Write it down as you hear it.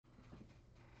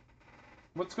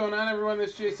What's going on, everyone?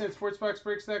 This is Jason at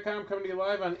SportsBoxBreaks.com coming to you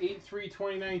live on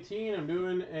 8/3/2019. I'm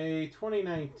doing a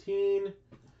 2019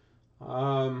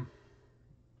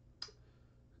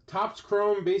 Topps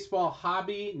Chrome Baseball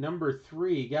Hobby number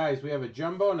 3. Guys, we have a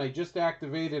jumbo, and I just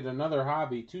activated another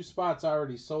hobby. 2 spots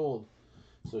already sold.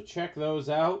 So check those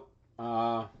out.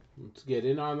 Let's get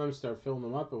in on them, start filling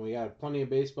them up, and we got plenty of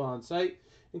baseball on site,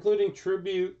 including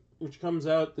Tribute, which comes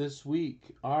out this week.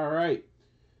 All right.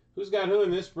 Who's got who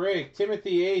in this break?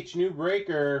 Timothy H., new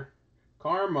breaker.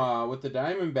 Karma with the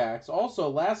Diamondbacks. Also,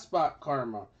 last spot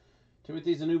Karma.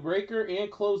 Timothy's a new breaker and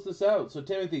close this out. So,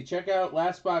 Timothy, check out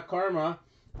last spot Karma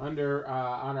under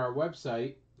on our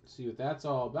website. See what that's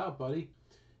all about, buddy.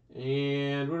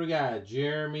 And what do we got?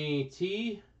 Jeremy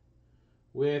T.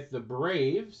 with the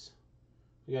Braves.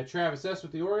 We got Travis S.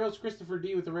 with the Orioles. Christopher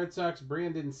D. with the Red Sox.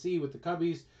 Brandon C. with the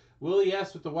Cubbies. Willie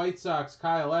S. with the White Sox.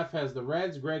 Kyle F. has the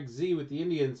Reds. Greg Z. with the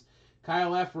Indians.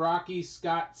 Kyle F. Rockies.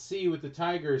 Scott C. with the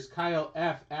Tigers. Kyle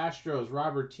F. Astros.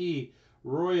 Robert T.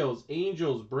 Royals.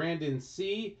 Angels. Brandon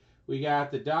C. We got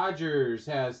the Dodgers.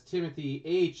 Has Timothy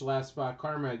H. Last spot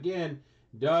Karma again.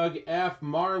 Doug F.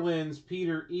 Marlins.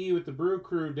 Peter E. with the Brew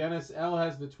Crew. Dennis L.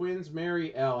 has the Twins.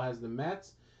 Mary L. has the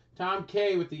Mets. Tom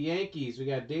K. with the Yankees. We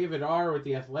got David R. with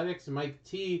the Athletics. Mike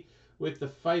T. with the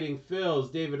Fighting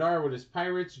Phils. David R. with his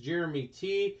Pirates. Jeremy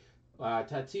T.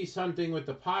 Tatis Hunting with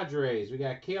the Padres. We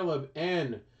got Caleb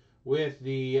N. with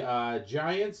the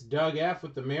Giants. Doug F.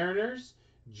 with the Mariners.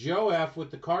 Joe F.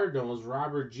 with the Cardinals.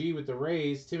 Robert G. with the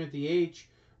Rays. Timothy H.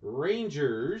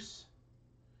 Rangers.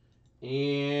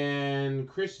 And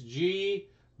Chris G.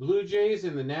 Blue Jays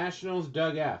and the Nationals.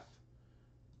 Doug F.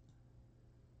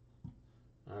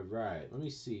 All right, let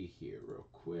me see here real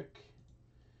quick.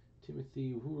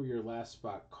 Timothy, who are your last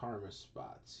spot Karma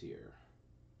spots here?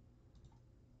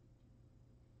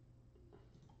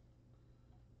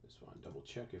 Just want to double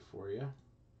check it for you.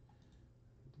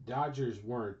 The Dodgers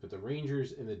weren't, but the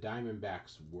Rangers and the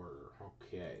Diamondbacks were.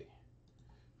 Okay.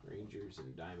 Rangers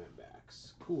and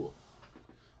Diamondbacks. Cool.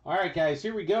 All right, guys,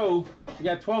 here we go. We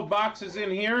got 12 boxes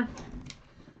in here.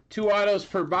 2 autos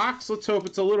per box. Let's hope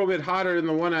it's a little bit hotter than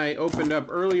the one I opened up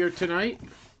earlier tonight.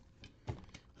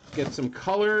 Get some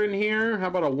color in here. How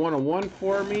about a 101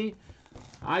 for me?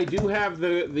 I do have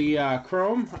the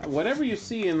Chrome. Whatever you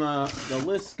see in the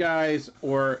list, guys,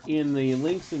 or in the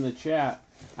links in the chat,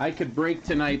 I could break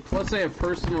tonight. Plus, I have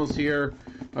personals here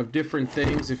of different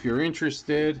things if you're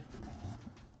interested.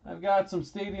 I've got some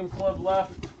Stadium Club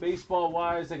left,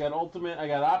 baseball-wise. I got Ultimate. I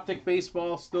got Optic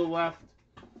Baseball still left.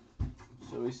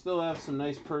 So we still have some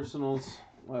nice personals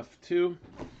left too.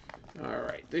 All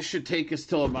right, this should take us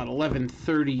till about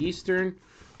 11:30 Eastern,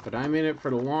 but I'm in it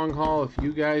for the long haul if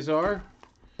you guys are.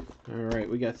 All right,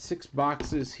 we got 6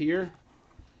 boxes here,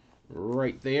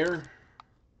 right there,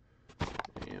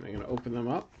 and I'm gonna open them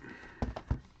up.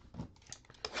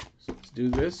 So let's do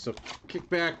this. So kick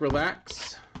back,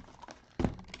 relax.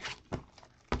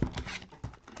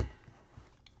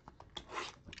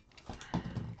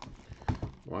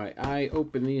 Why I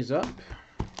open these up.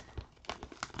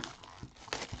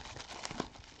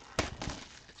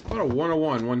 About a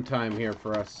 101 one time here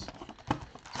for us.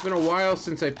 It's been a while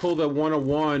since I pulled a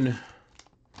 101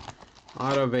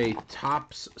 out of a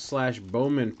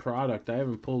Topps/Bowman product. I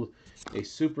haven't pulled a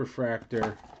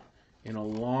Superfractor in a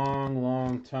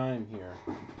long time here.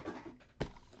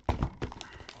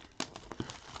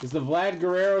 Is the Vlad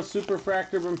Guerrero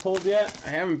Superfractor been pulled yet? I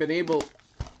haven't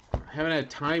had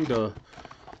time to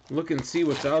look and see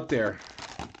what's out there.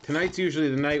 Tonight's usually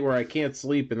the night where I can't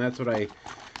sleep, and that's what I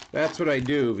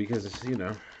do, because, you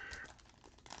know,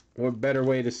 what better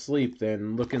way to sleep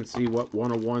than look and see what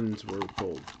 101s were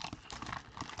pulled.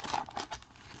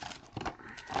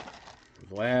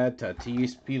 Vlad,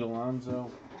 Tatis, Pete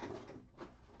Alonso.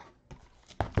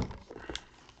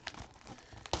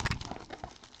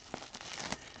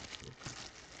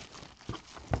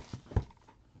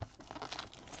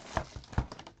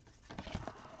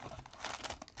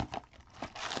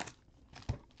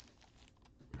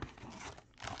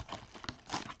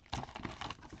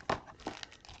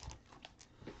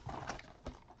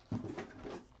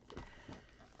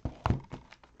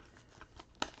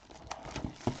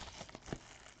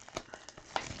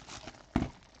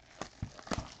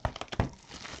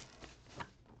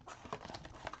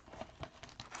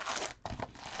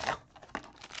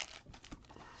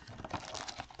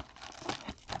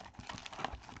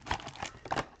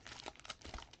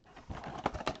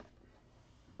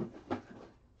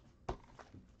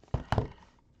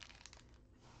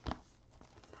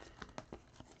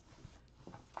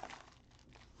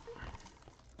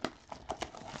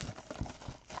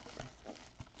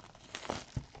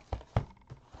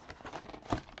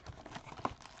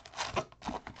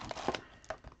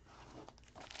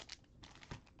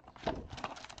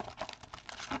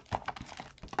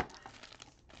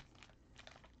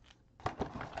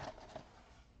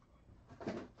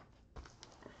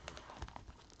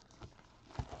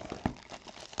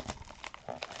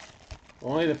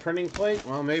 Only the printing plate?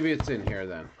 Well, maybe it's in here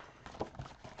then.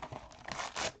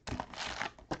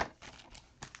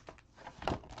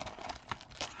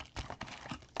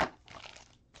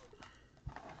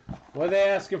 What are they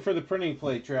asking for the printing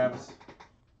plate, Travis?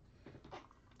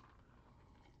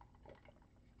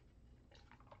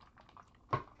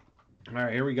 All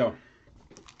right, here we go.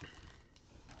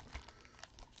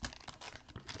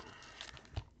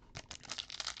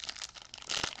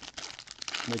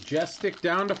 Majestic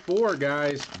down to 4,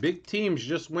 guys. Big teams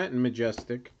just went in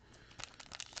Majestic.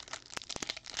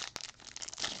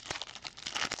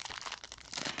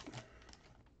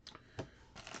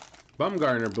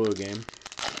 Bumgarner blue game.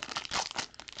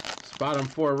 Bottom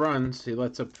 4 runs, he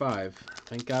lets up 5.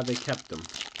 Thank God they kept him.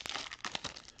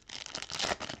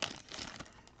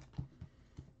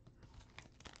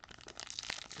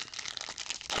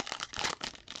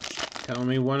 Tell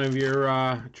me one of your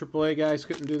AAA guys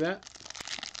couldn't do that?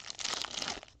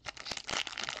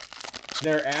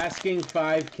 They're asking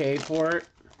 $5K for it.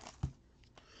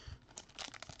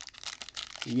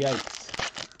 Yikes.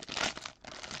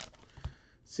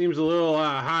 Seems a little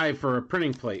high for a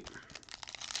printing plate.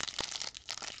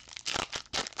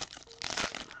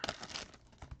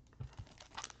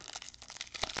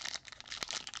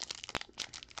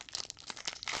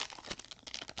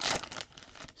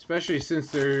 Especially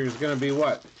since there's going to be,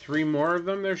 what, 3 more of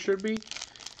them there should be?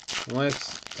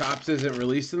 Unless Topps isn't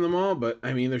releasing them all, but,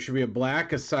 I mean, there should be a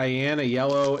black, a cyan, a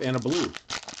yellow, and a blue.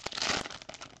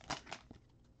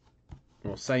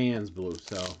 Well, cyan's blue,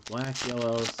 so black,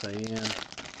 yellow, cyan.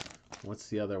 What's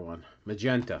the other one?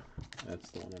 Magenta. That's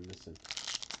the one I'm missing.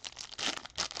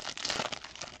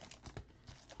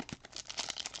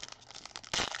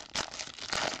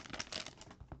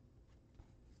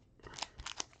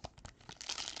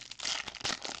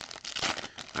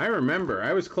 I remember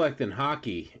I was collecting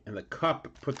hockey and the Cup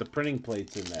put the printing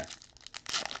plates in there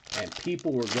and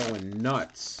people were going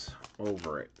nuts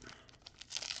over it.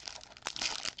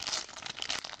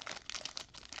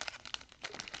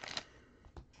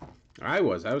 I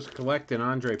was collecting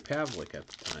Andre Pavlik at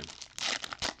the time.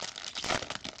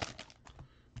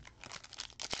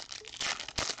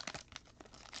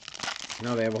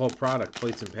 Now they have a whole product,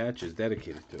 plates and patches,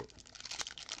 dedicated to it.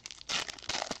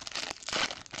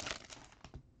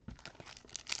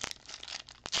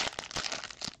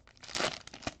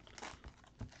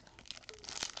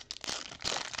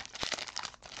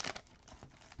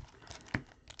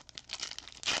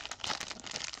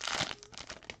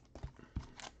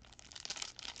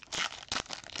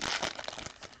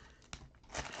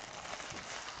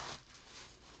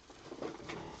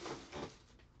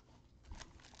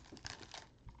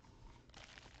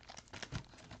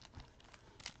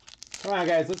 Come on,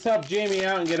 guys, let's help Jamie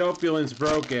out and get Opulence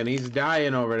broken. He's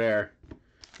dying over there.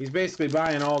 He's basically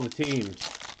buying all the teams.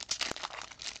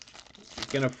 You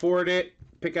can afford it.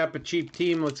 Pick up a cheap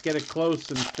team. Let's get it close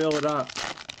and fill it up.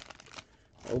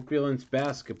 Opulence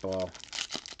basketball.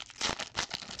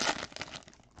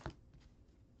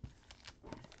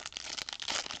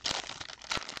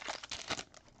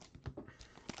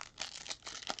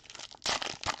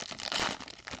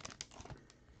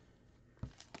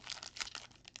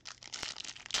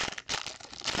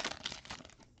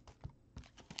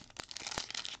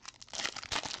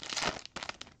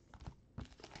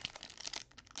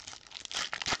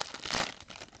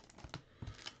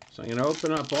 So I'm going to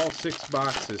open up all 6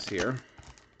 boxes here.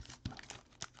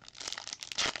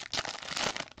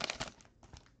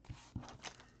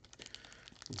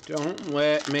 Don't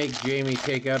make Jamie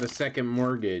take out a second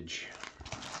mortgage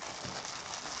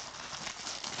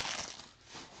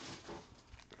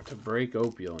to break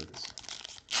Opulence.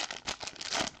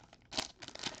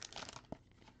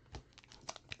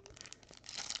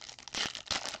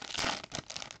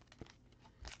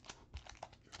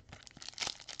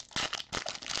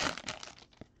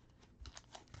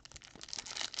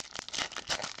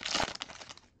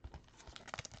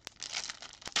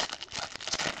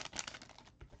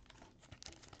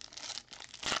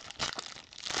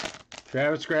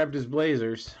 Travis grabbed his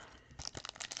Blazers.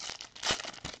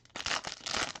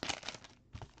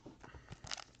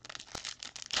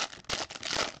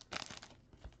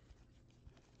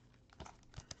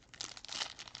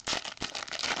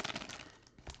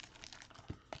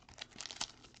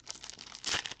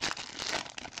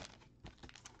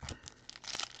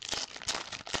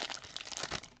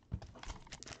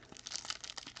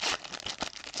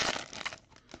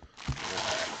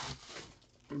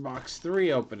 Box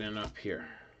 3 opening up here.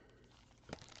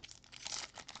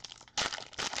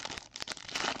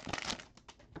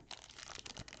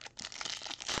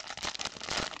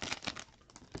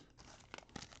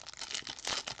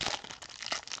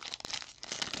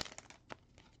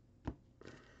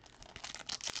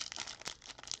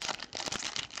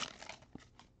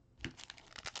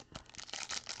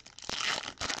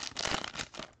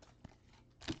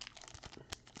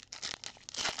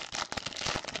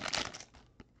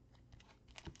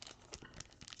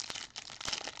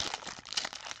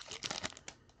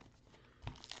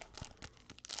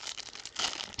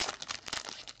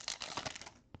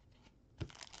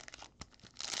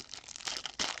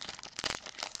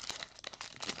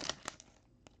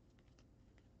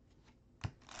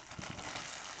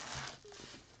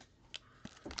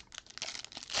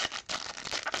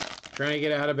 Trying to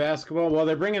get out of basketball. Well,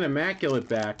 they're bringing Immaculate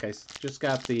back. I just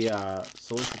got the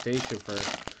solicitation for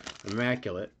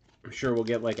Immaculate. I'm sure we'll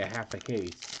get like a half a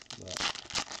case. But.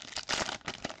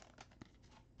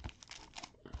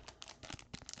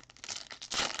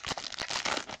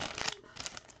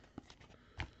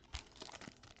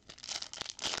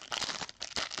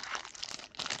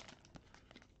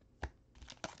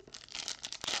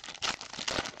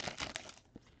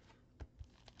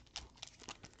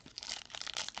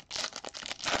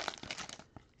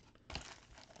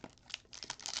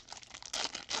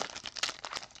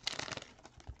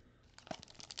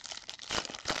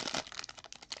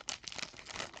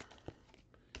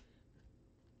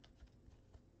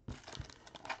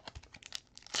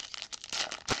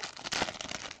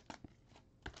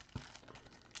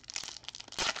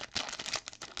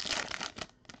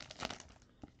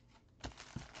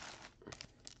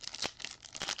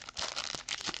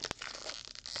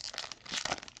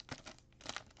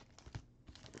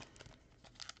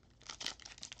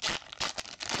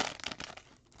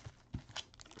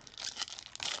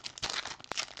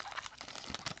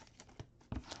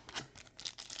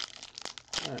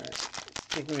 Alright,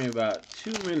 taking me about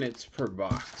 2 minutes per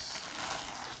box,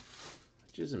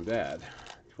 which isn't bad.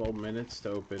 12 minutes to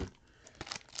open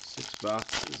 6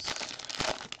 boxes,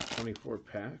 24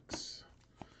 packs,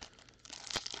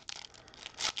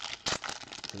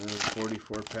 and then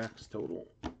 44 packs total.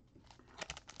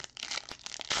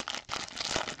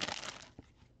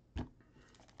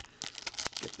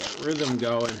 Get that rhythm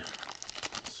going.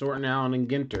 Sorting Allen and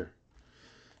Ginter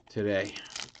today.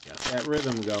 Got that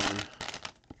rhythm going.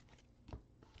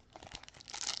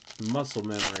 Muscle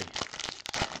memory.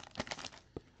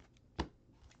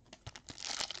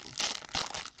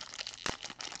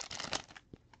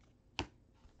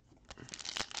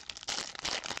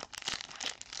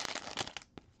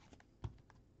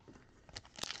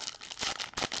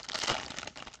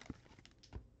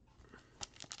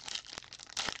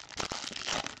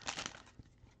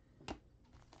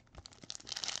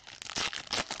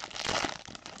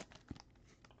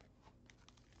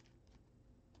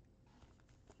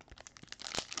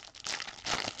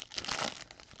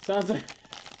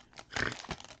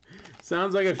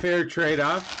 Sounds like a fair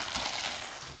trade-off.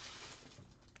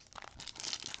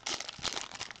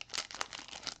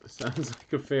 Sounds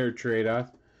like a fair trade-off.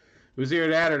 It was either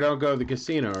that or don't go to the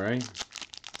casino, right?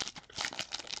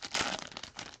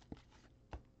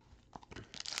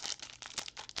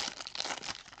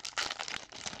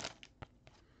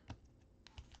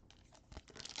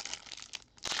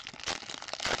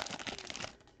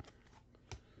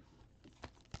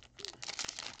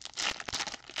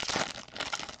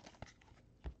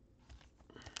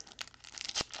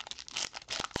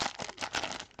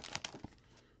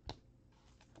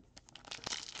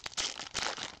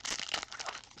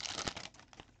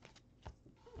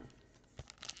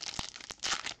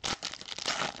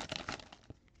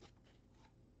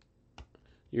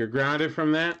 You're grounded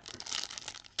from that?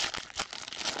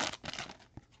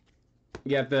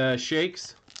 You got the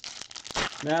shakes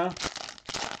now?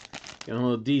 Got a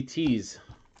little DTs.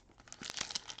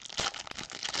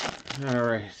 All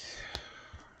right.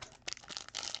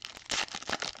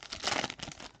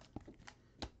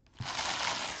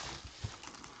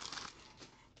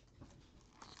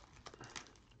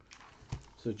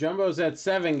 So Jumbo's at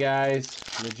 7, guys.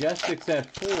 Majestic's at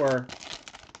 4.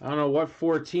 I don't know what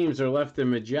 4 teams are left in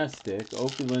Majestic.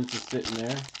 Opulence is sitting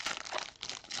there.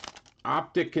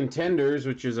 Optic Contenders,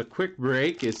 which is a quick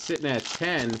break, is sitting at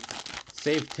 10.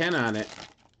 Save 10 on it.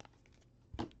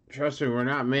 Trust me, we're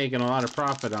not making a lot of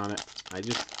profit on it.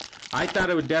 I thought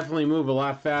it would definitely move a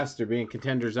lot faster being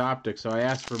Contenders Optic, so I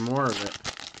asked for more of it.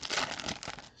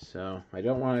 So I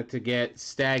don't want it to get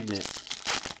stagnant.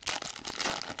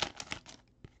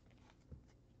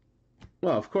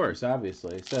 Well, of course,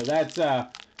 obviously. So that's a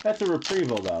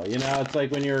retrieval, though. You know, it's like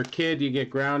when you're a kid, you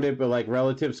get grounded, but like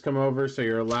relatives come over, so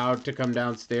you're allowed to come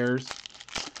downstairs.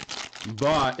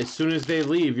 But as soon as they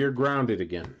leave, you're grounded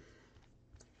again.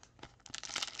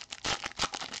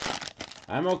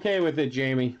 I'm okay with it,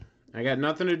 Jamie. I got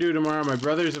nothing to do tomorrow. My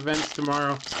brother's event's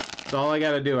tomorrow. That's all I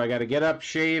got to do. I got to get up,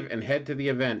 shave, and head to the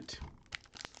event.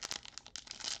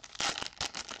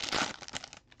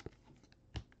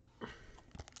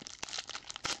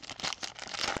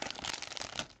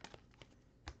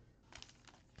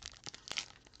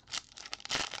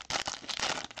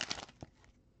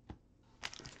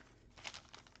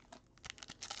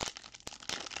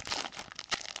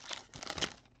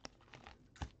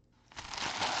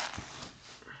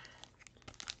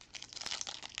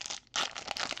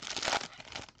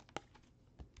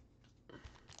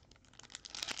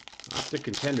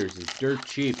 Majestic Contenders is dirt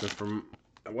cheap. And from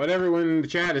what everyone in the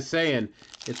chat is saying,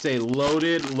 it's a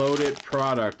loaded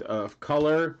product of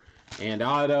color and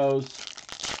autos.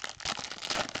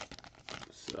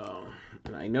 So,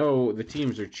 and I know the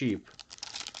teams are cheap.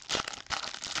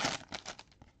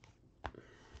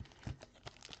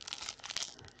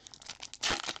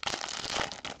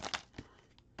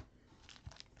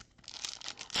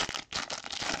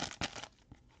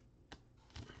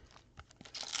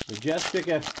 Majestic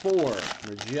at 4.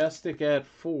 Majestic at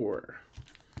 4.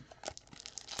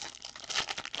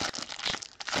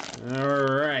 All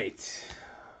right.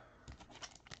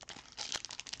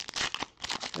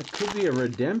 That could be a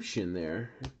redemption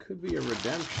there. It could be a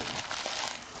redemption.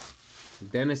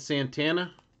 Dennis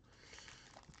Santana.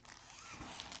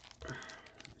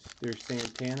 Mr.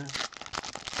 Santana.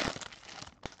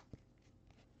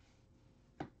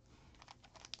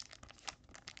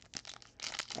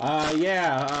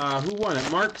 Who won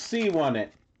it? Mark C won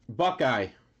it. Buckeye.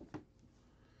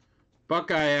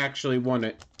 Buckeye actually won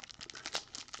it.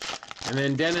 And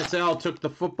then Dennis L took the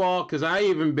football, because I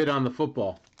even bid on the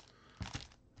football.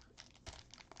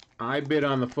 I bid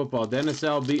on the football. Dennis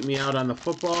L beat me out on the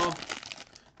football.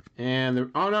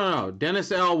 And, no.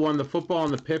 Dennis L won the football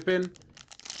and the Pippin.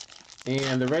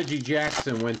 And the Reggie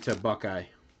Jackson went to Buckeye.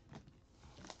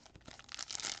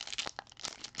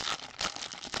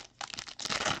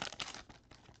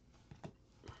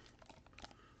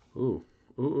 Ooh.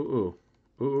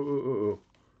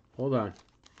 Hold on.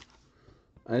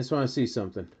 I just want to see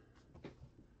something.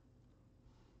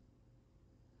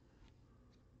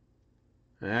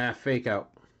 Fake out.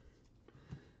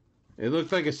 It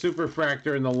looked like a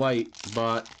superfractor in the light,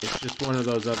 but it's just one of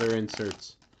those other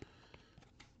inserts.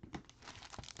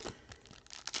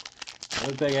 It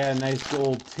looked like it had a nice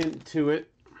gold tint to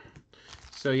it.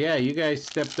 So yeah, you guys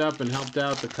stepped up and helped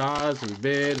out the cause and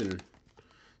bid, and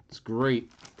it's great.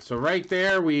 So right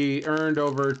there, we earned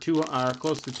over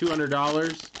close to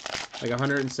 $200, like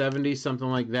 170, something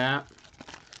like that.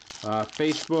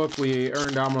 Facebook, we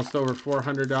earned almost over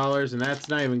 $400, and that's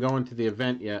not even going to the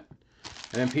event yet.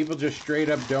 And then people just straight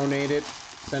up donated,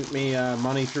 sent me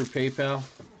money through PayPal.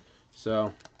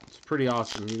 So it's pretty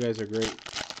awesome. You guys are great.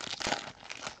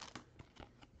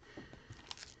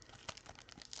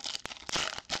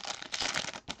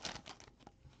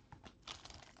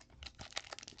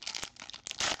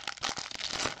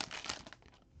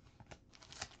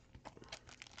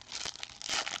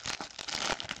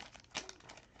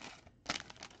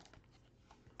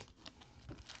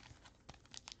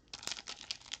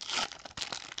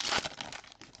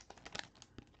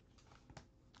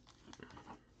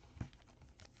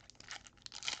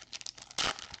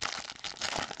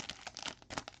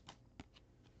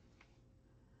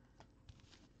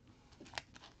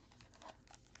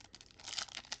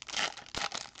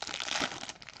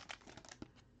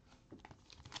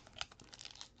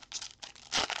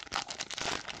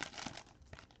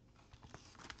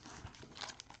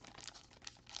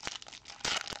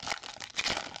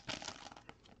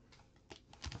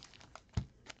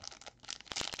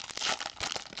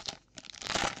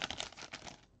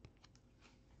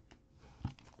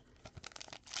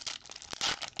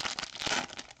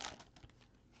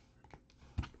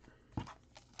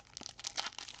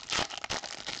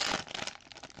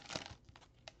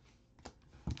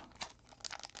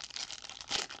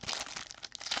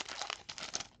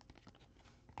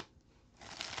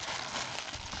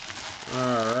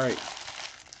 All right.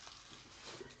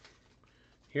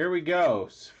 Here we go.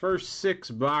 First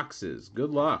 6 boxes.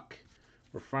 Good luck.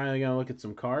 We're finally going to look at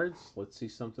some cards. Let's see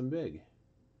something big.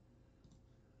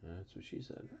 That's what she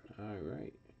said. All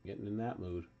right. Getting in that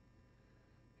mood.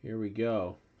 Here we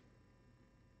go.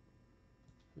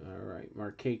 All right.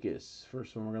 Markakis.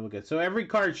 First one we're going to look at. So every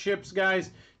card ships,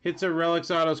 guys. Hits or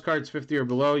relics, autos, cards 50 or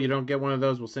below. You don't get one of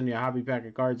those, we'll send you a hobby pack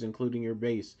of cards, including your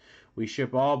base. We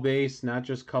ship all base, not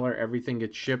just color. Everything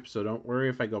gets shipped, so don't worry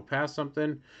if I go past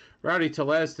something. Rowdy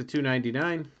Tellez to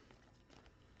 $2.99.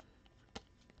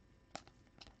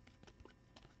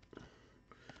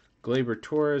 Gleyber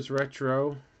Torres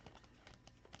Retro.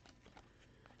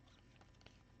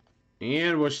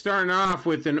 And we're starting off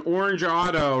with an orange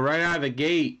auto right out of the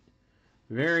gate.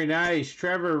 Very nice.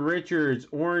 Trevor Richards,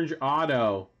 orange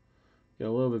auto. Get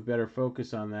a little bit better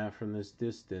focus on that from this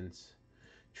distance.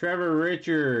 Trevor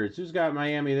Richards. Who's got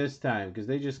Miami this time? Because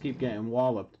they just keep getting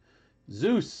walloped.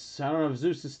 Zeus. I don't know if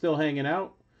Zeus is still hanging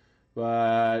out.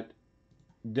 But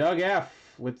Doug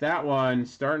F. with that one.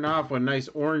 Starting off with a nice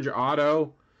orange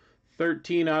auto.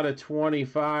 13 out of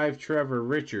 25. Trevor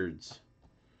Richards.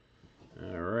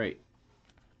 All right.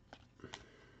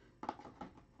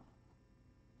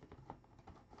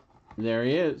 There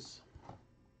he is.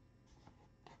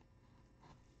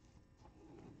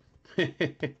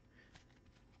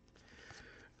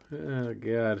 Oh,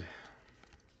 God.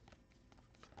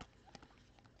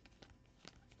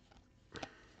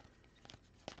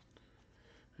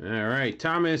 All right,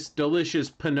 Thomas Delicious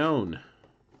Pannone.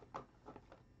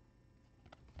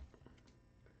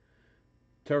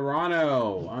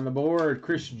 Toronto on the board.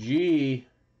 Chris G.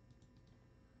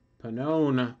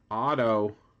 Pannone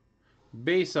auto.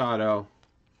 Base auto.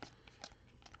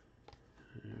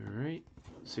 All right.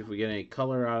 Let's see if we get any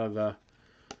color out of the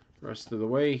rest of the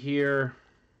way here.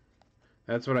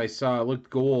 That's what I saw. It looked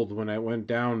gold when I went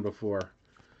down before.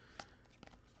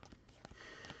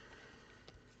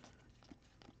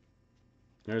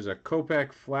 There's a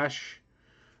Kopech Flash.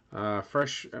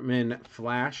 Freshman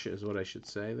Flash is what I should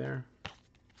say there.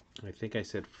 I think I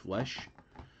said flesh.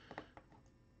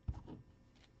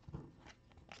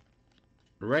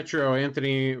 Retro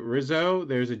Anthony Rizzo.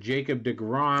 There's a Jacob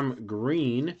deGrom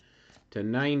green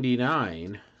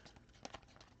 /99.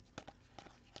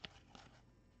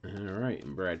 All right,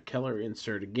 and Brad Keller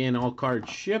insert again. All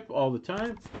cards ship all the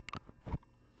time.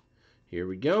 Here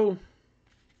we go.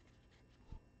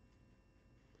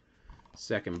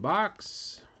 Second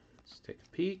box. Let's take a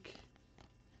peek.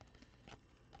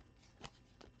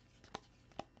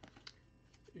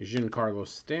 Giancarlo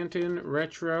Stanton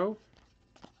retro.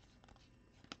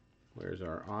 Where's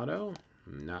our auto?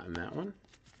 Not in that one.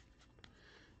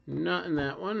 Not in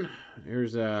that one.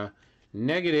 Here's a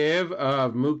negative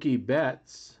of Mookie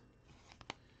Betts.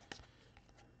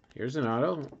 Here's an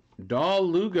auto. Dal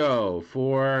Lugo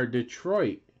for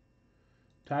Detroit.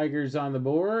 Tigers on the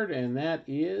board, and that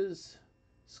is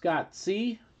Scott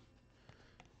C.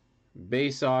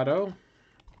 Base auto.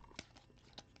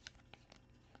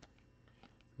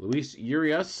 Luis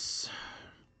Urias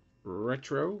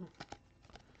retro.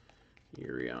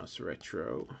 Urias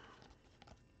retro.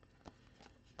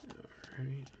 All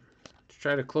right. Let's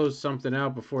try to close something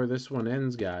out before this one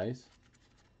ends, guys.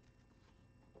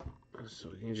 So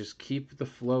we can just keep the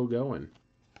flow going.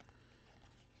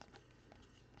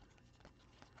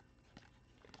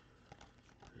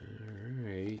 All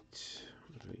right.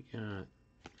 What do we got?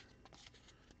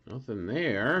 Nothing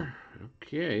there.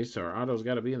 Okay, so our auto's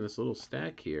got to be in this little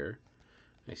stack here.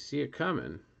 I see it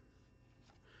coming.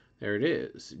 There it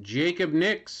is. Jacob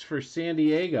Nix for San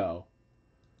Diego.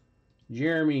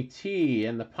 Jeremy T.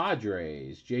 and the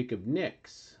Padres. Jacob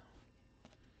Nix.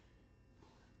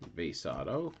 Base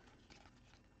auto.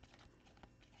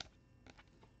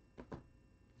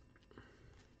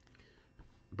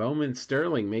 Bowman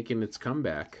Sterling making its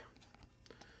comeback.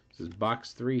 This is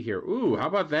box 3 here. Ooh, how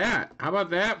about that? How about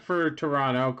that for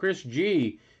Toronto? Chris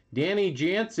G. Danny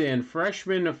Jansen,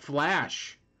 freshman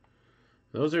Flash.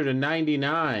 Those are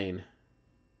 /99.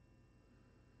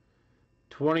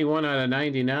 21 out of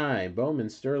 99. Bowman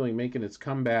Sterling making its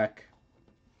comeback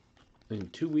in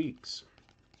 2 weeks.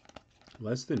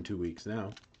 Less than 2 weeks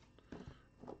now.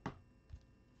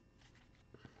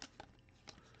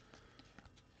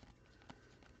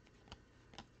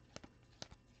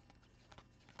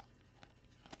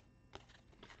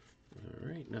 All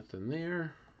right, nothing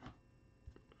there.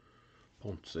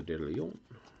 Ponce de Leon.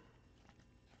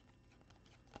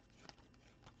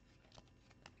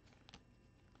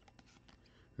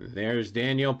 There's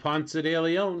Daniel Ponce de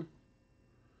Leon.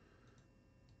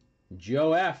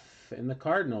 Joe F. and the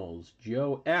Cardinals.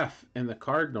 Joe F. and the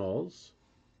Cardinals.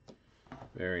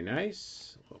 Very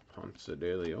nice. Ponce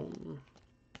de Leon.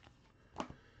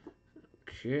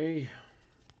 Okay.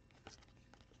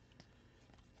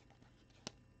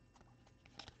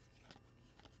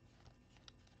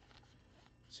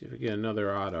 See if we get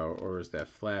another auto, or is that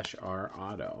Flash R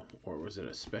auto? Or was it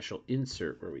a special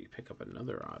insert where we pick up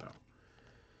another auto?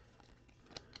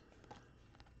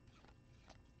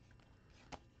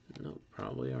 Nope,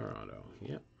 probably our auto.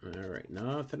 Yep. All right,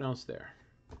 nothing else there.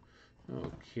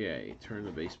 Okay, turn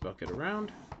the base bucket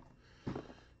around.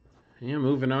 And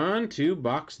moving on to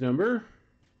box number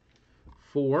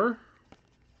 4.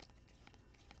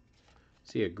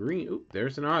 See a green. Oop,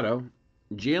 there's an auto.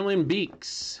 Jalen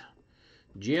Beeks.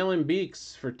 Jalen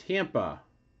Beeks for Tampa.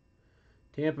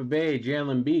 Tampa Bay,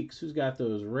 Jalen Beeks. Who's got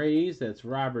those Rays? That's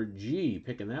Robert G.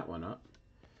 picking that one up.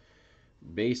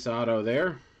 Base auto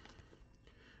there.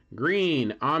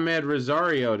 Green, Ahmed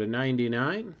Rosario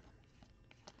 /99.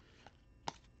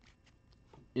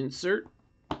 Insert.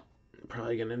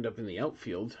 Probably going to end up in the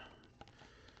outfield.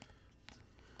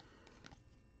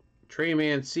 Trey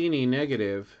Mancini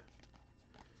negative.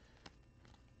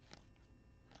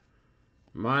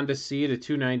 Mondesi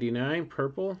 /299,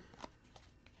 purple.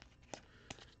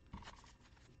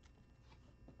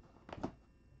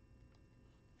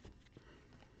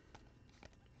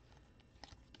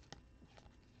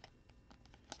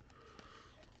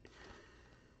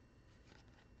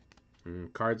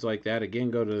 And cards like that,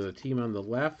 again, go to the team on the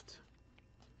left.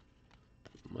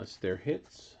 Unless they're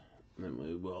hits. Then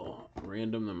we will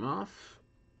random them off.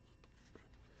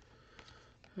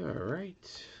 All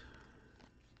right.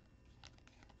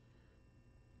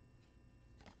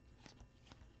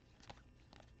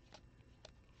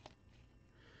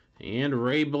 And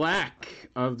Ray Black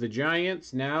of the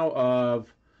Giants, now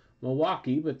of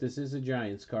Milwaukee, but this is a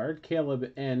Giants card.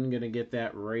 Caleb N. going to get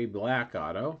that Ray Black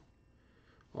auto.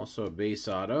 Also a base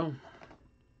auto.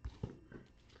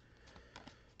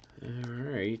 All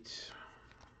right.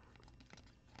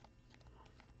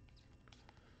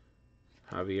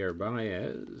 Javier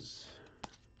Baez.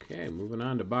 Okay, moving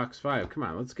on to box 5. Come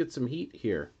on, let's get some heat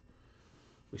here.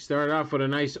 We started off with a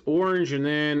nice orange and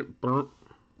then burnt.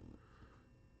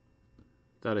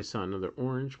 Thought I saw another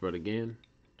orange, but again,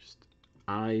 just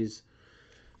eyes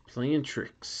playing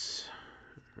tricks.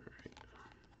 All right.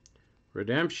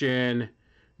 Redemption.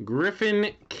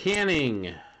 Griffin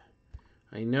Canning.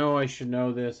 I know I should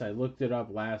know this. I looked it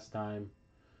up last time.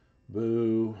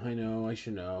 Boo. I know I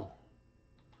should know.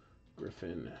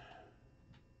 Griffin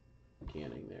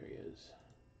Canning. There he is.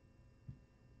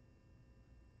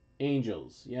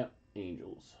 Angels. Yep,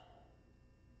 Angels.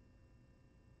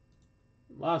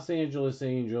 Los Angeles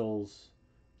Angels.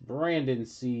 Brandon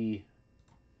C.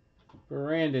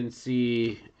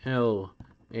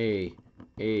 L.A.A.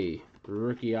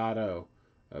 Rookie auto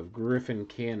of Griffin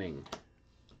Canning.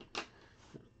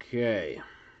 Okay.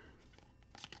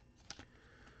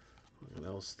 What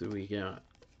else do we got?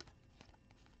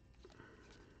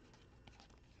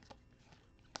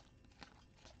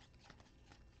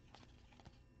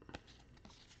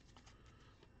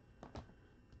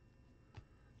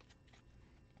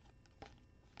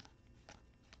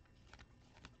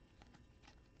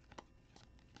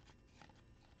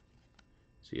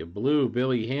 See a blue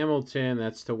Billy Hamilton,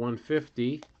 that's to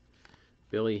 150.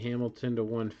 Billy Hamilton to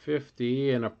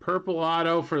 150. And a purple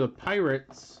auto for the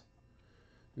Pirates.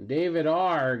 David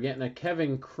R. getting a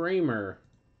Kevin Kramer.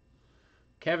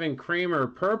 Kevin Kramer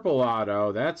purple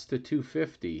auto, that's to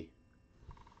 250.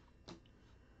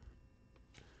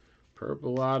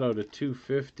 Purple auto to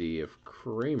 250 of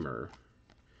Kramer.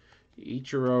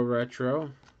 Ichiro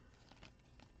retro.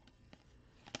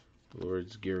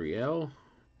 Lourdes Gurriel.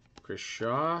 Chris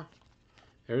Shaw.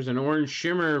 There's an orange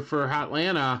shimmer for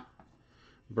Atlanta.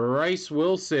 Bryce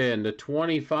Wilson to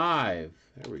 25.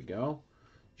 There we go.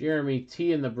 Jeremy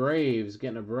T and the Braves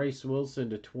getting a Bryce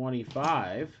Wilson to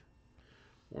 25.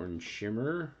 Orange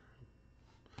shimmer.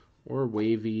 Or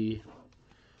wavy.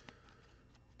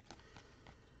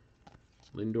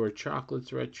 Lindor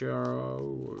Chocolates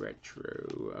retro.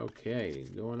 Okay,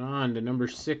 going on to number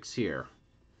 6 here.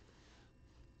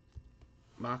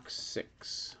 Box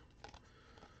 6.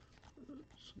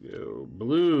 Go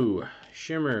blue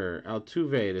shimmer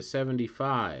Altuve to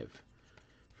 75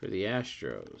 for the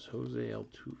Astros. Jose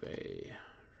Altuve,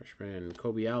 freshman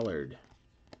Kobe Allard.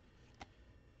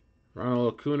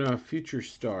 Ronald Acuna Future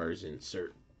Stars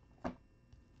insert.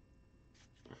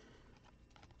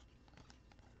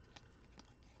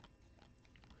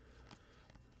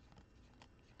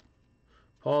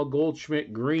 Paul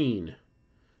Goldschmidt green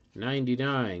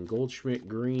 99. Goldschmidt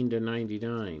green to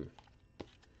 99.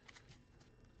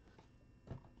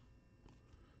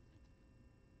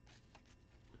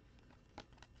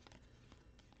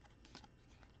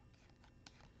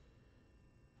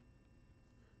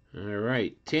 All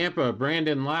right, Tampa,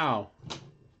 Brandon Lau.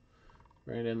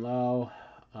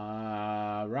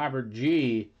 Robert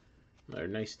G. Another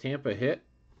nice Tampa hit.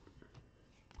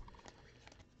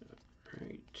 All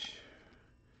right.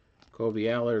 Kobe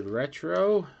Allard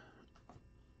retro.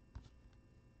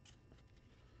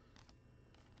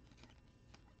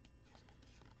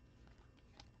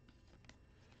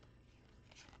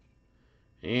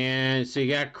 And so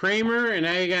you got Kramer, and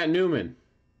now you got Newman.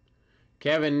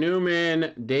 Kevin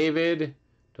Newman, David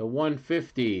to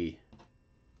 150.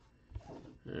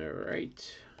 All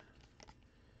right.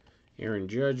 Aaron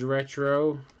Judge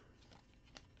retro.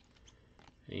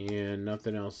 And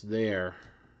nothing else there.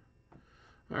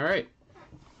 All right.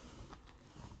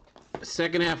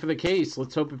 Second half of the case.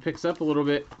 Let's hope it picks up a little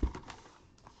bit.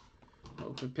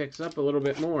 Hope it picks up a little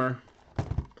bit more.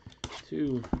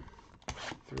 2,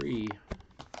 3,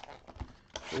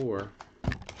 4,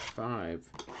 5,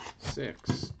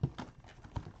 6.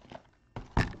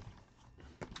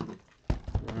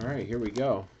 All right, here we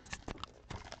go.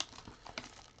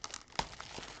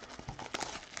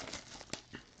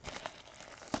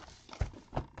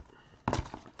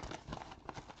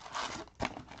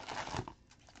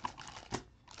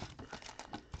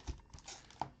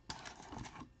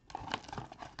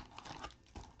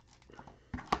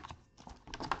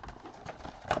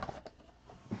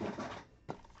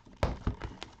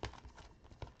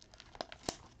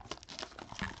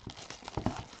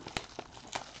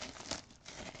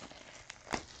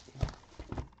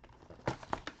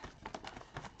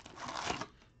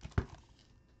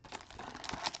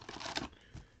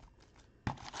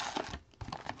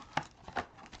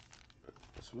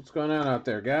 What's going on out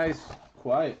there, guys?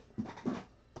 Quiet.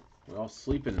 We're all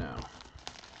sleeping now.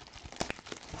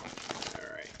 All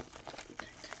right.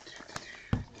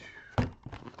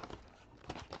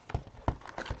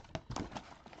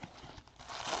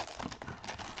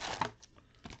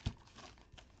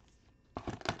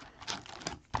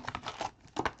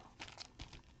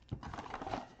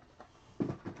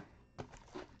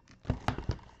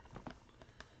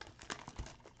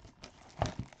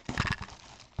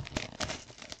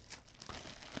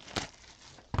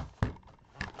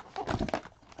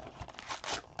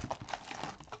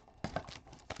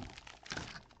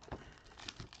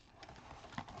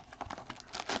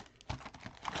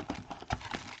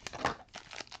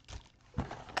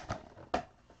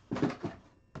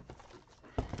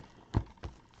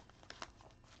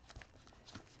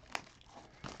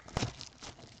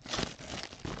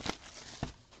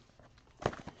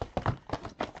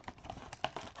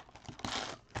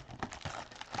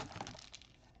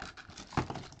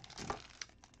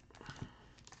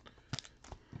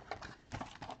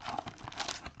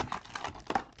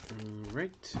 All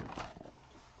right.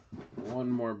 One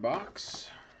more box.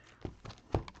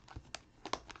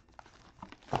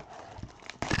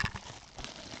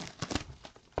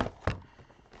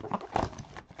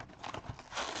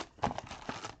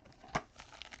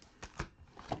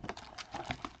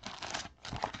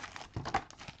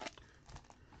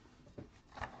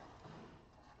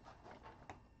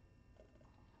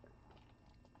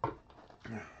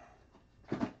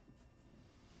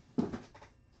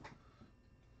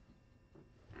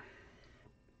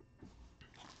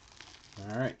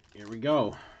 All right, here we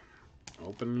go.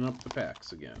 Opening up the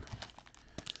packs again.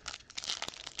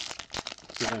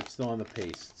 See if I'm still on the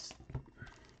pace.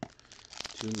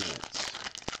 It's 2 minutes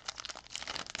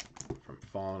from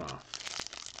falling off.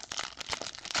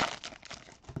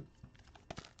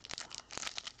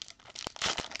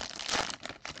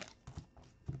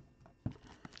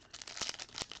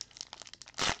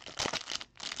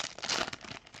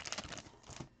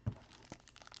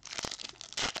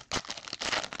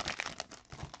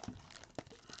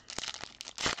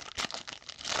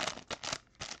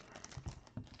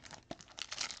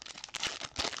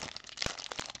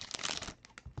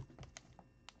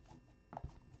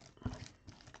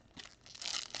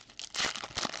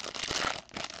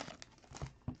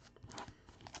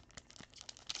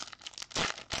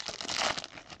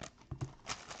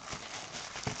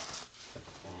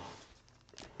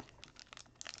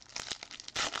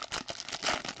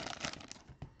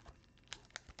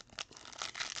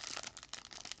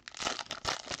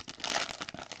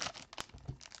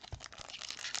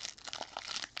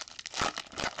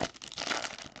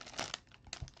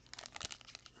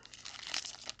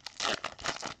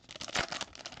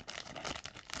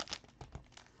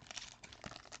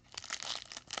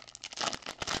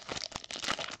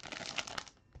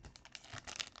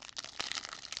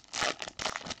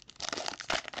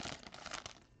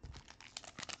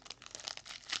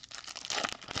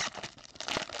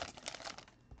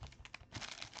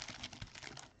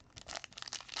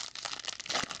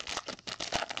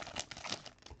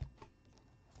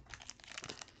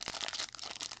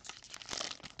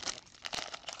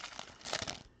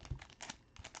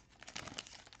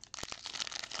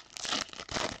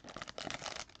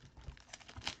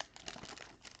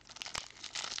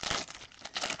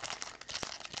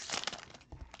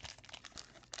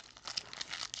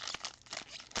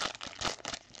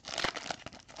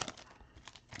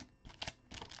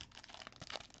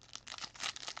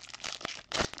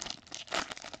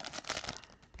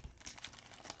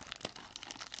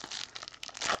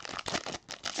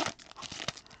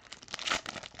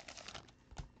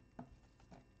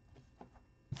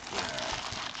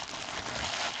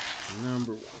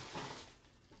 Number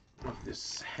 1 of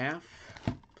this half.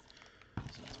 So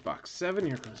that's box 7.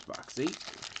 Here comes box 8.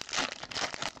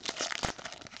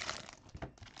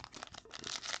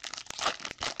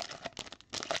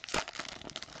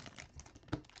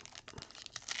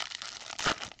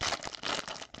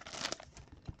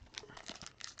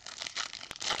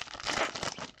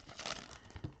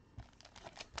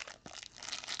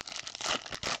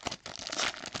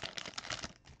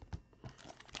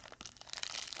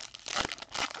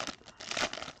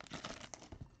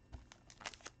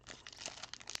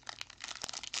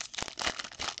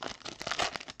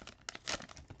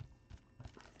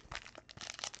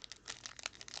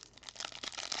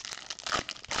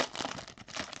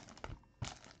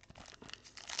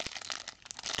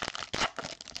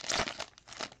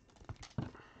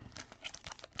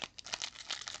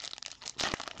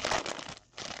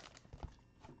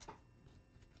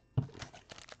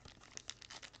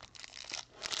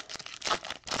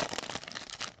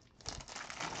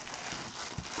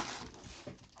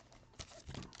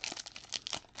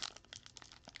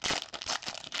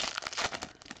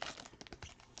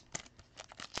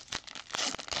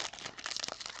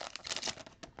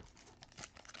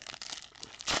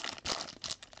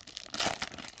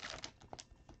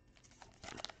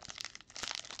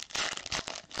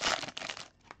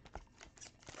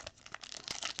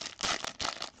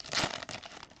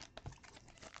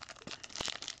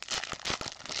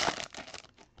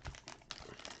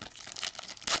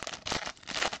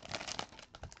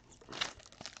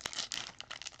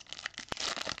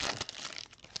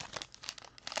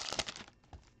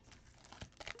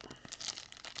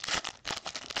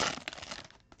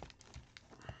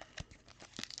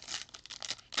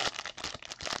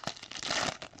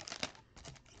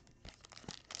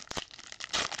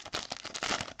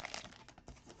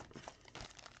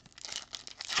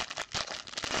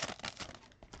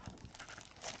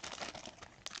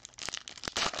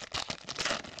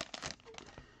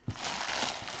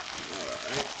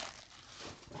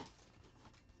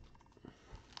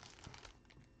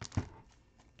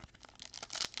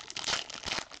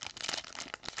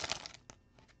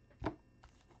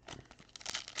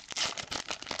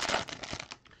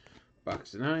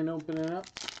 box 9, open it up.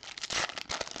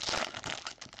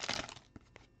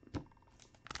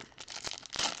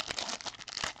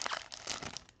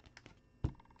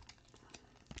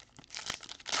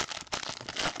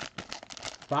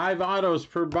 Five autos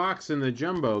per box in the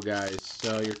jumbo, guys.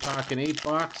 So you're talking 8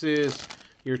 boxes.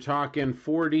 You're talking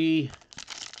 40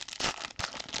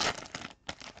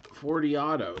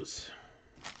 autos.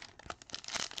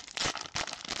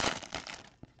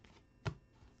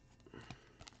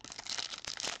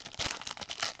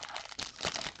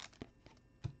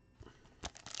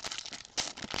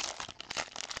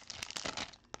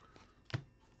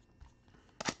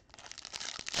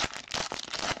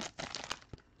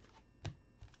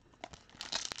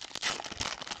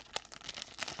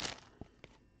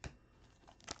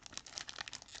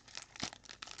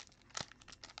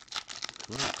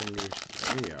 Come on, fingers.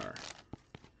 There you are.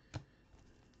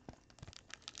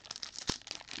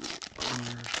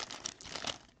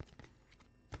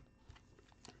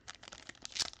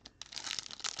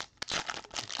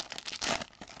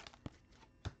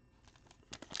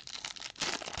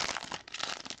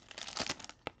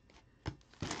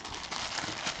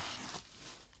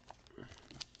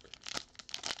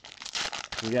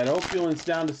 We got opulence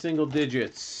down to single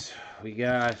digits. We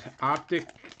got optic,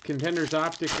 contenders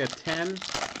optic at 10.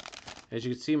 As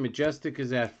you can see, majestic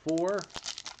is at 4.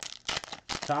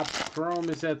 Top chrome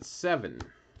is at 7.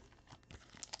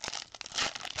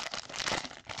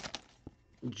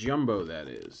 Jumbo, that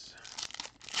is.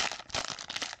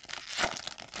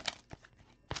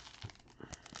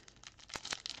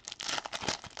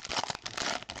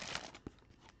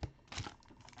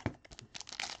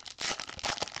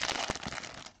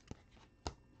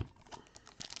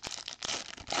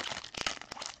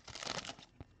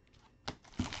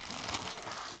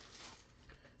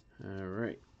 All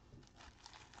right.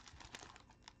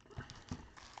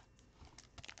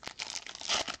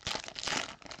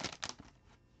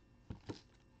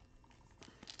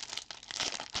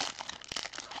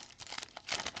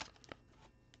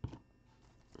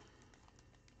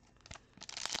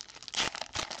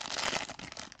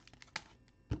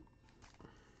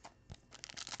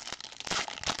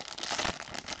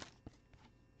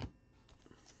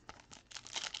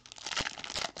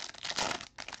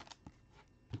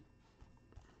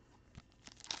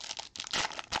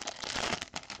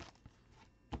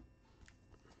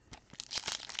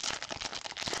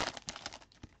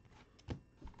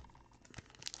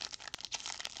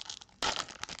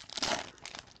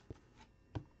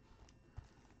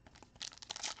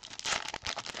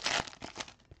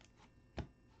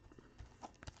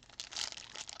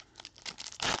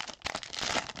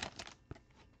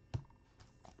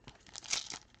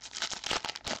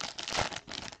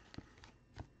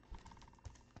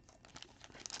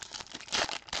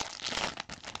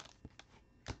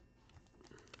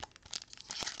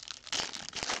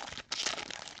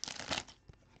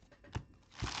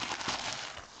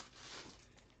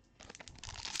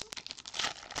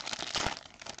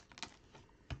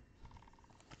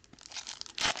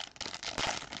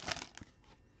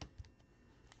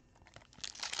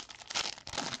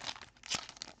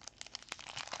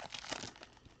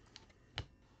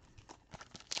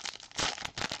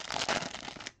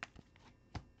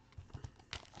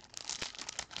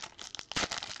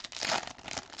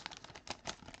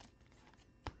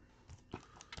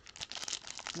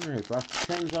 All right, box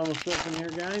 10's almost open here,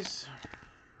 guys.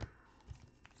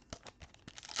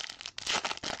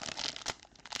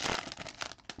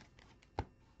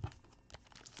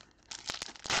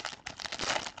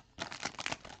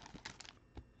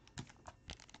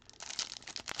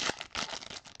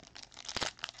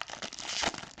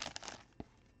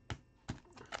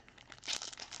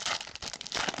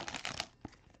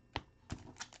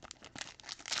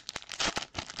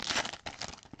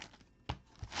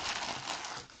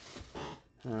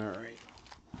 All right.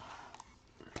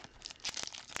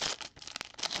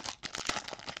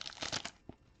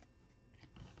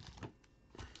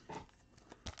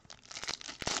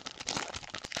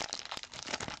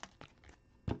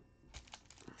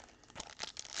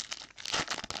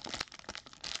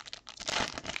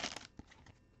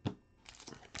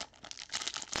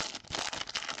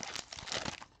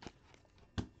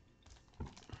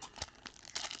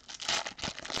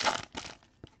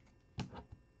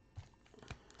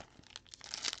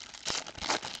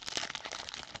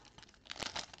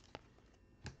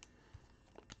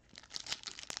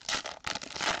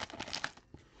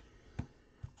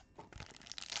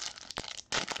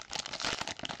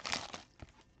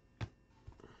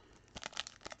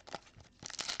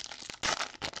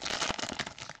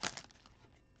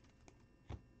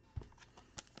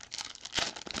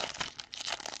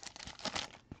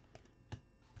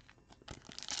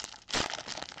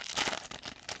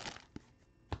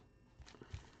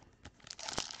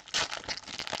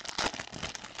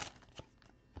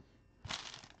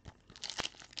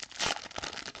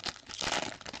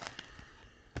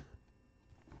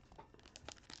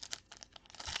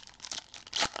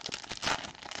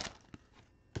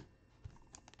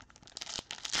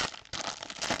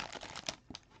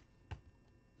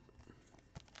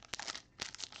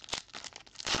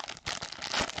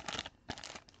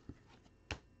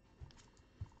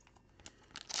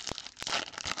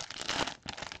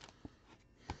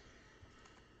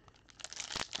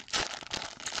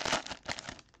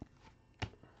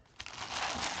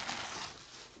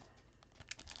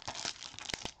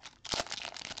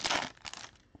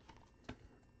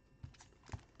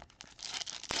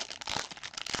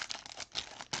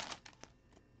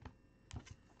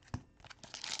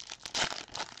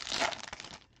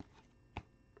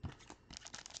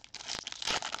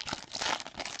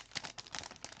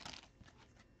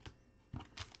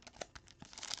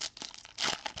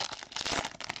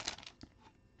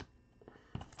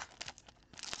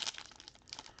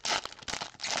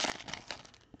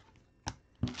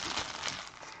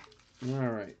 All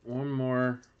right, one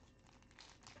more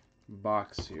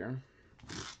box here.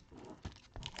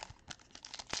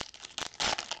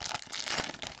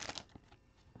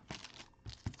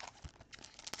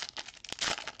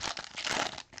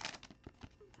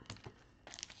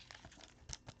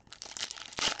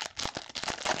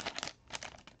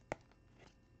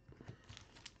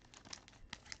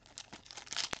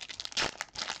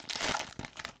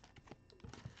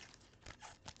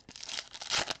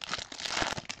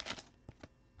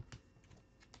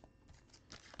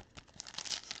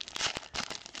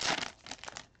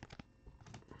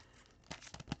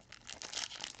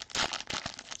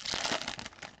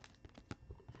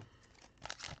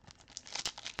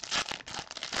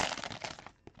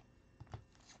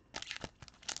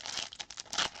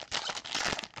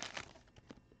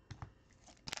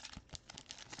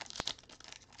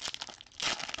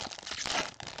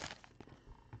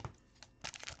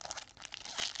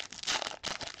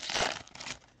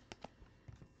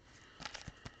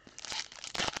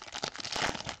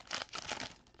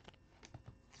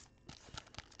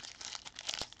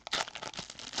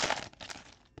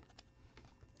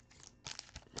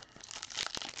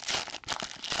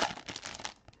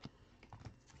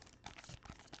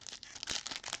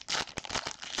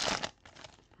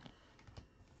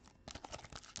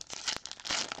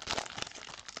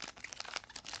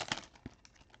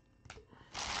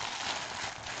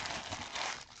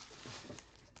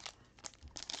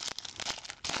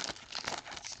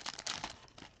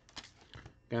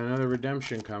 Got another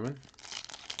redemption coming.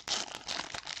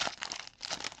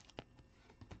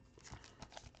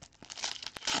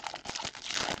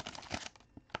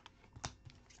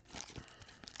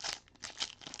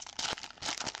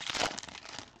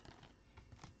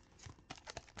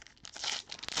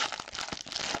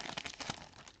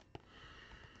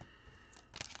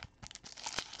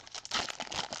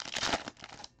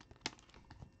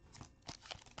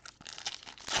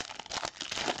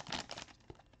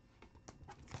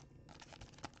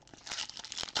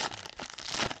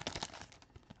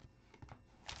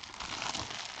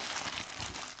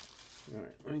 All right,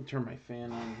 let me turn my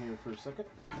fan on here for a second.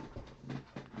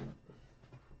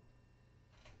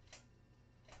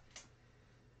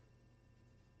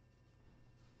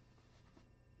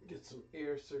 Get some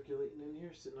air circulating in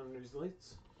here, sitting under these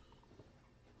lights.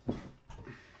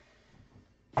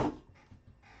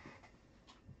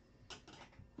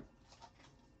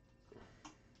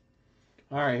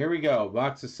 All right, here we go.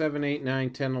 Boxes 7, 8, 9,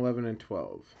 10, 11, and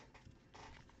 12.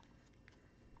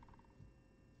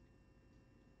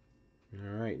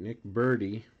 All right, Nick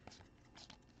Birdie.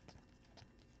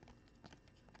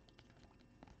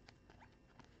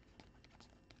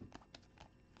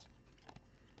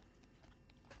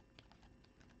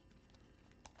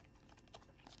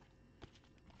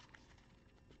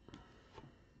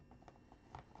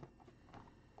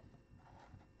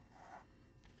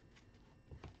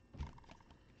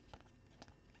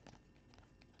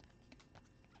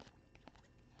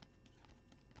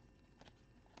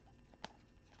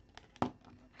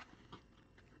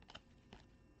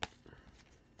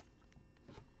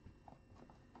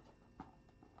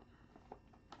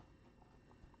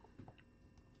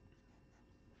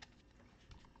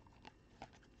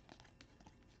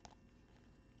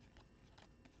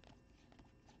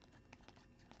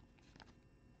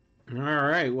 All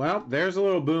right, well, there's a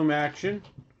little boom action.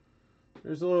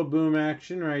 There's a little boom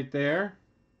action right there.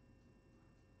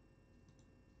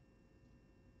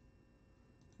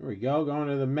 There we go, going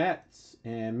to the Mets.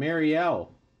 And Marielle.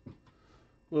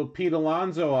 Little Pete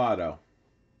Alonso auto.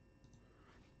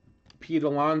 Pete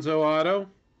Alonso auto.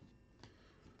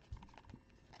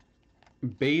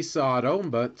 Base auto,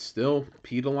 but still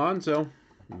Pete Alonso.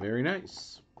 Very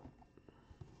nice.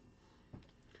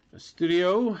 A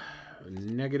studio.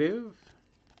 Negative.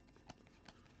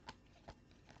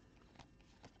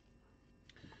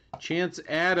 Chance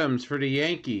Adams for the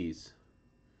Yankees.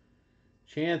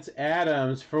 Chance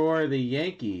Adams for the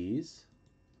Yankees.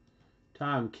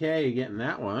 Tom K getting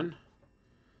that one.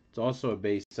 It's also a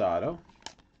base auto.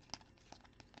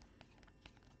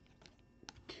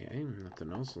 Okay,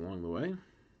 nothing else along the way.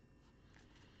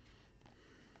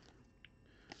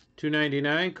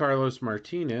 $2.99, Carlos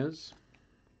Martinez.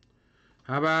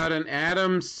 How about an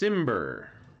Adam Simber?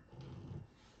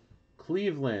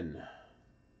 Cleveland.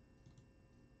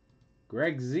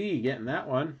 Greg Z getting that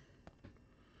one.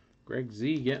 Greg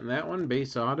Z getting that one.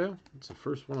 Base auto. It's the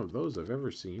first one of those I've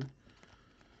ever seen.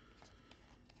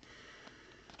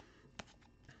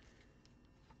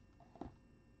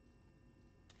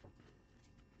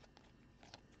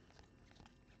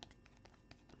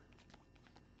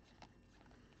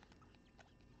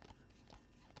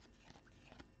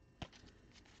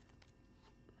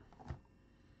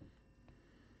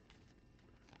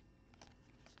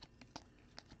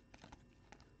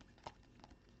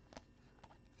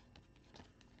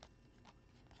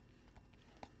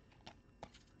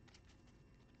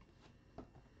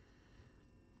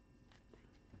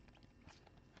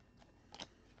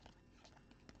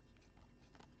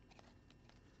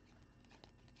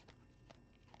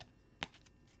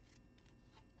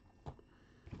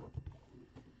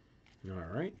 All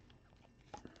right.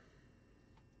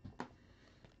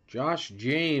 Josh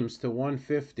James to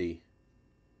 150.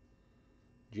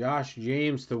 Josh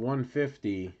James to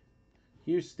 150.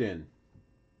 Houston.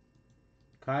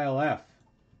 Kyle F.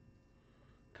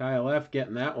 Kyle F.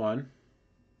 getting that one.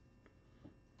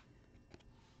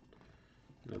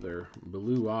 Another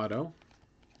blue auto.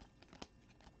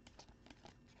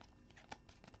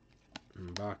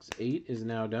 And box 8 is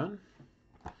now done.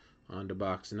 On to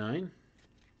box 9.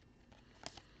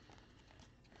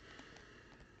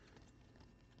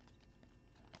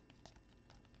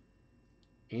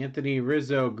 Anthony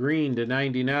Rizzo green to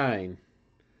 99.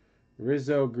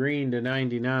 Rizzo green to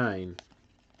 99.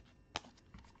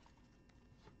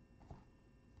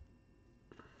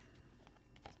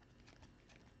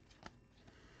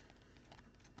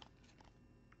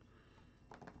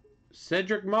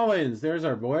 Cedric Mullins, there's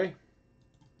our boy.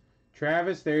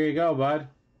 Travis, there you go, bud.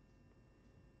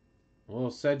 A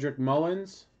little Cedric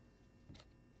Mullins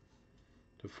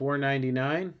to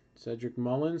 499. Cedric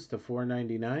Mullins to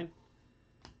 499.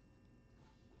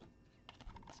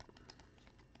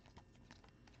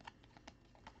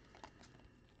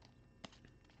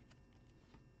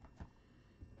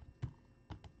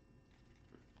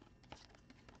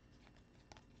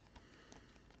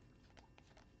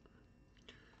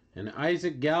 And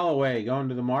Isaac Galloway going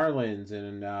to the Marlins.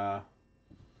 And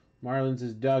Marlins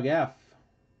is Doug F.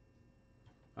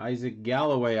 Isaac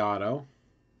Galloway auto.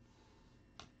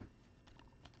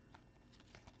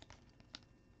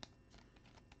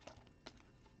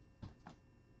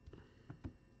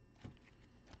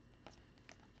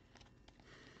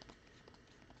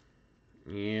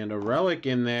 And a relic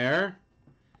in there.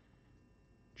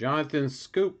 Jonathan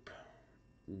Scoop.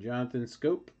 Jonathan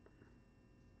Scoop.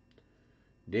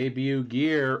 Debut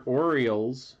gear,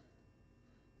 Orioles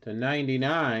to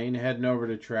 99, heading over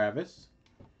to Travis.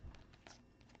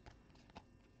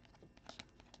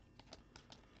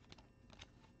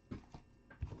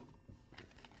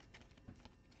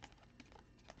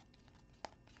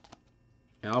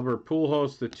 Albert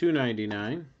Pujols to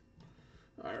 299.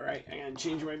 All right, I gotta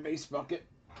change my base bucket.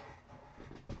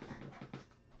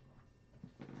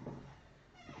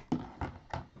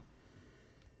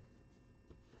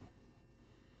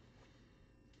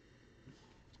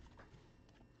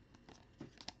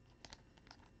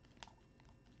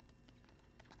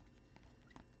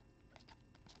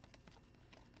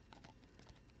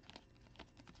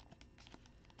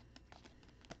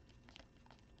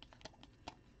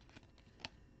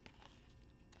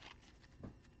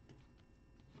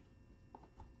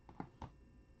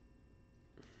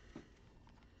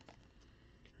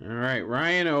 All right,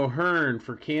 Ryan O'Hearn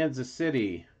for Kansas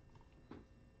City.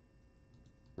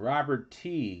 Robert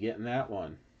T. getting that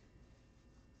one.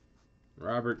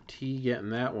 Robert T. getting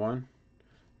that one.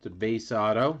 It's a base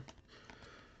auto.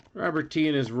 Robert T.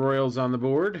 and his Royals on the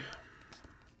board.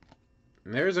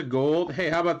 And there's a gold. Hey,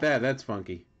 how about that? That's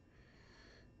funky.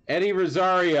 Eddie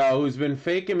Rosario, who's been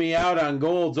faking me out on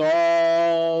golds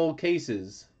all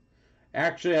cases.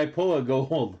 Actually, I pull a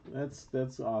gold.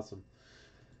 That's awesome.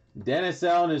 Dennis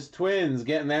L. and his Twins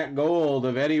getting that gold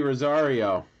of Eddie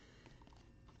Rosario.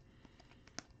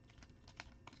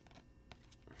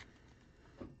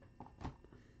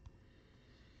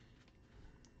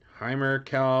 Heimer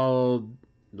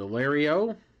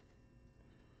Caldelario.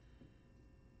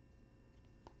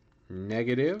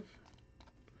 Negative.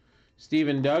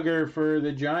 Steven Duggar for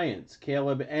the Giants.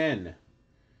 Caleb N.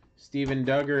 Steven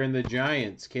Duggar and the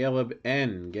Giants. Caleb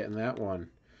N. getting that one.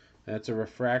 That's a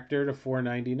refractor to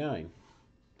 499.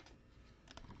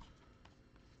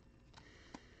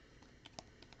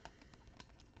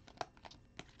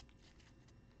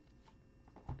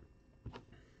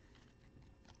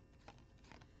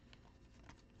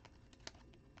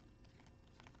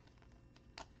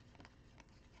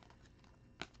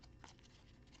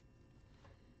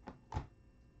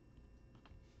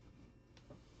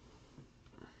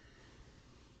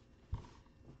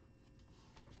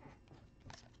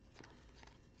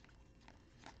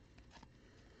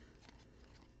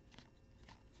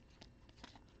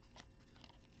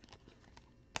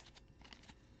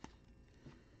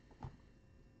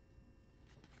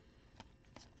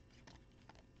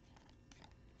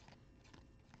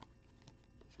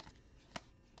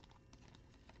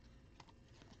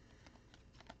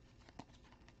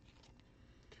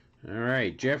 All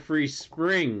right, Jeffrey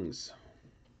Springs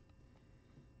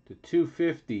to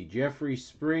 250. Jeffrey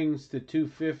Springs to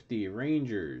 250.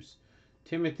 Rangers.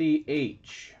 Timothy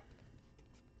H.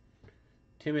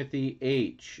 Timothy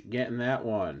H. getting that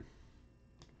one.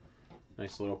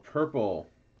 Nice little purple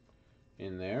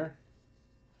in there.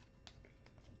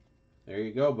 There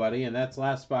you go, buddy. And that's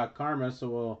last spot karma, so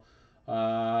we'll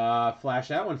flash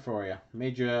that one for you.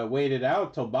 Made you wait it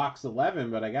out till box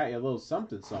 11, but I got you a little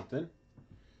something something.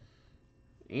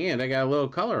 And I got a little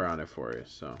color on it for you,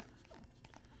 so.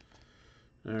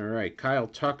 All right, Kyle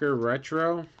Tucker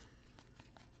retro.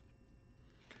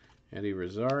 Eddie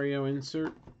Rosario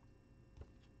insert.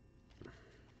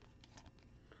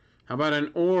 How about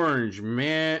an orange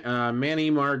Manny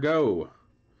Margot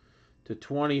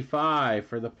 /25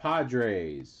 for the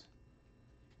Padres.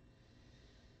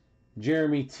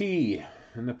 Jeremy T.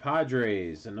 and the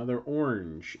Padres. Another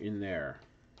orange in there.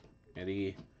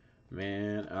 Eddie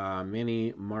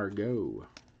Manny Margot.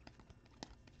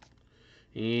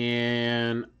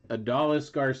 And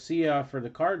Adolis Garcia for the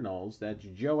Cardinals. That's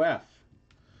Joe F.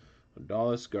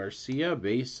 Adolis Garcia,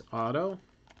 base auto.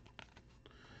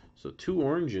 So 2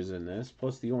 oranges in this,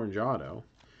 plus the orange auto.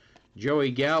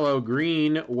 Joey Gallo,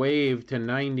 green, wave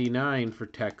 /99 for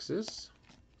Texas.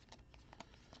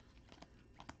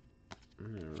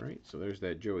 All right, so there's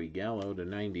that Joey Gallo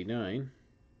 /99.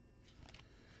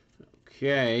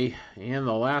 Okay, and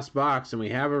the last box, and we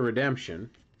have a redemption.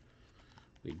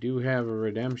 We do have a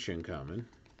redemption coming.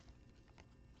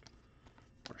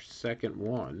 Our second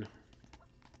one.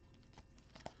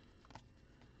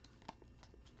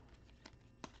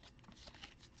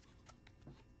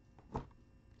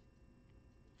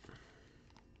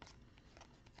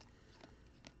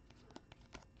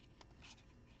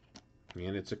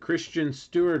 And it's a Christian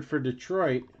Stewart for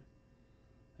Detroit.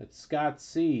 That's Scott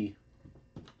C.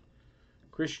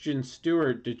 Christian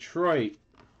Stewart, Detroit.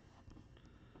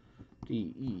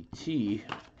 D-E-T.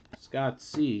 Scott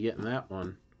C. getting that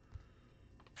one.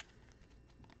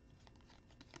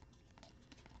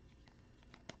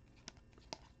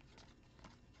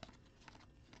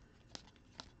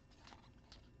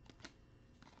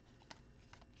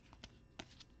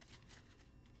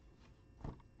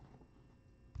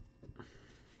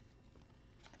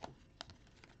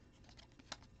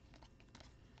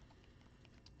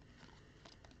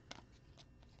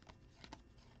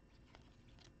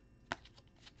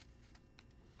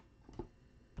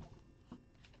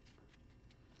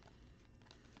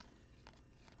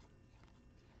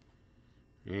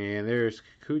 And there's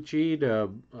Kikuchi to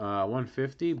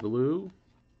 150, blue.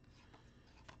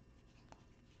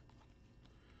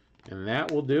 And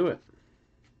that will do it.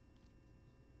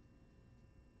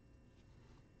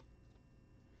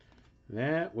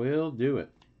 That will do it.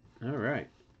 All right.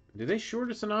 Did they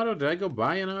short us an auto? Did I go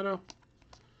buy an auto?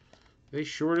 Did they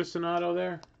short us an auto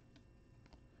there?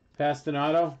 Passed an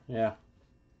auto? Yeah.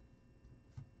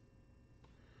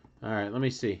 All right, let me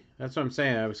see. That's what I'm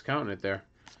saying. I was counting it there.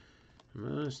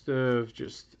 Must have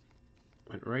just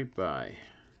went right by.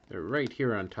 They're right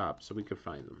here on top, so we could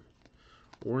find them.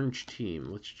 Orange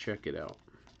team. Let's check it out.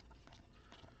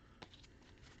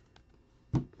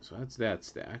 So that's that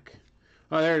stack.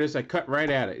 Oh, there it is. I cut right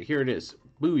at it. Here it is.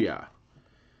 Booyah.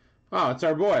 Oh, it's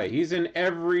our boy. He's in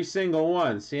every single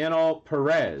one. Cianel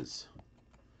Perez.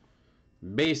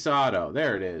 Base auto.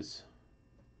 There it is.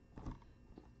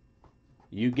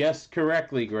 You guessed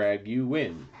correctly, Greg. You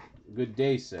win. Good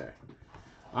day, sir.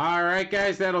 All right,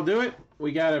 guys, that'll do it.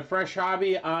 We got a fresh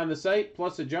hobby on the site,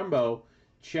 plus a jumbo.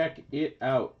 Check it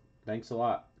out. Thanks a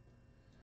lot.